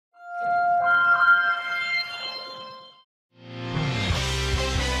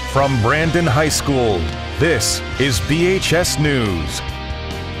From Brandon High School, this is BHS News.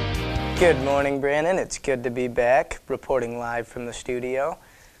 Good morning, Brandon. It's good to be back, reporting live from the studio.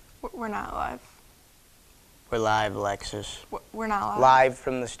 We're not live. We're live, Alexis. We're not live. Live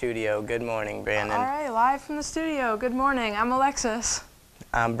from the studio. Good morning, Brandon. All right, live from the studio. Good morning. I'm Alexis.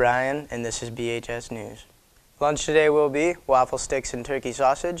 I'm Brian, and this is BHS News. Lunch today will be waffle sticks and turkey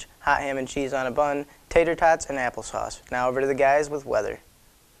sausage, hot ham and cheese on a bun, tater tots, and applesauce. Now over to the guys with weather.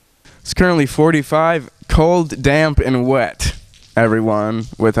 It's currently 45, cold, damp, and wet, everyone,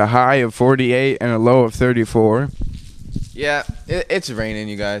 with a high of 48 and a low of 34. Yeah, it's raining,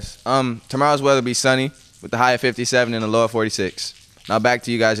 you guys. Tomorrow's weather will be sunny with a high of 57 and a low of 46. Now back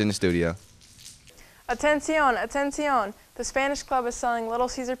to you guys in the studio. Atención, atención. The Spanish Club is selling Little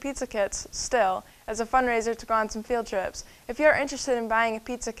Caesar pizza kits still as a fundraiser to go on some field trips. If you are interested in buying a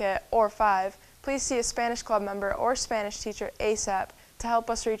pizza kit or 5, please see a Spanish Club member or Spanish teacher ASAP to help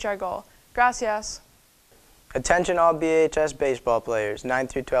us reach our goal. Gracias. Attention all BHS baseball players, 9th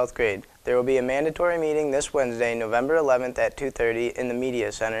through 12th grade. There will be a mandatory meeting this Wednesday, November 11th at 2:30 in the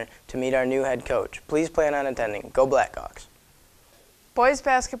Media Center to meet our new head coach. Please plan on attending. Go Blackhawks. Boys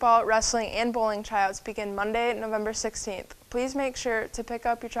basketball, wrestling, and bowling tryouts begin Monday, November 16th. Please make sure to pick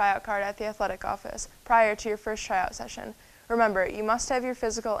up your tryout card at the athletic office prior to your first tryout session. Remember, you must have your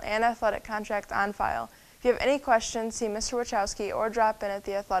physical and athletic contract on file. If you have any questions, see Mr. Wachowski or drop in at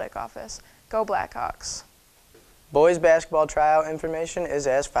the athletic office. Go Blackhawks. Boys basketball tryout information is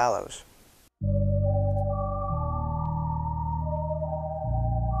as follows.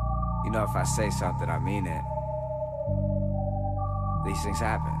 You know, if I say something, I mean it. These things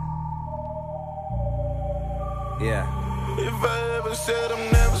happen. Yeah. If I ever said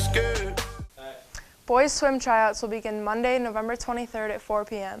I'm never scared. Boys swim tryouts will begin Monday, November 23rd at 4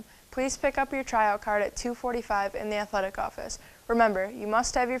 p.m. Please pick up your tryout card at 2:45 in the athletic office. Remember, you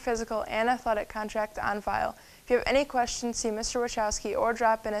must have your physical and athletic contract on file. If you have any questions, see Mr. Wachowski or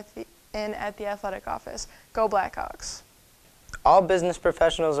drop in at the athletic office. Go Blackhawks. All Business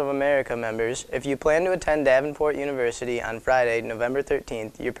Professionals of America members, if you plan to attend Davenport University on Friday, November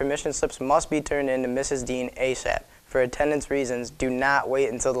 13th, your permission slips must be turned in to Mrs. Dean ASAP. For attendance reasons, do not wait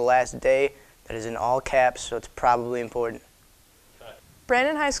until the last day. That is in all caps, so it's probably important.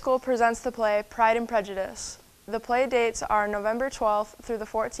 Brandon High School presents the play Pride and Prejudice. The play dates are November 12th through the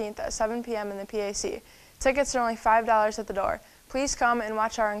 14th at 7 p.m. in the PAC. Tickets are only $5 at the door. Please come and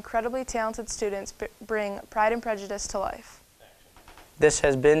watch our incredibly talented students bring Pride and Prejudice to life. This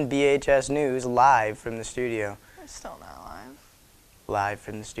has been BHS News live from the studio. We're still not live. Live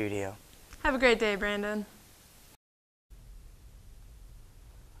from the studio. Have a great day, Brandon.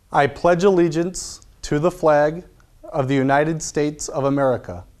 I pledge allegiance to the flag of the United States of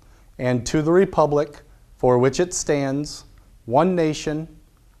America and to the republic for which it stands, one nation,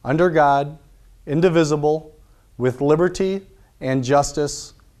 under God, indivisible, with liberty and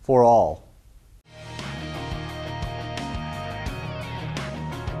justice for all.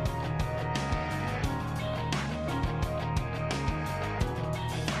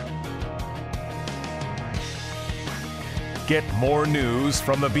 Get more news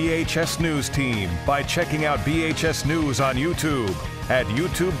from the BHS News team by checking out BHS News on YouTube at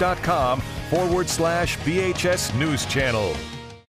youtube.com/BHS News Channel.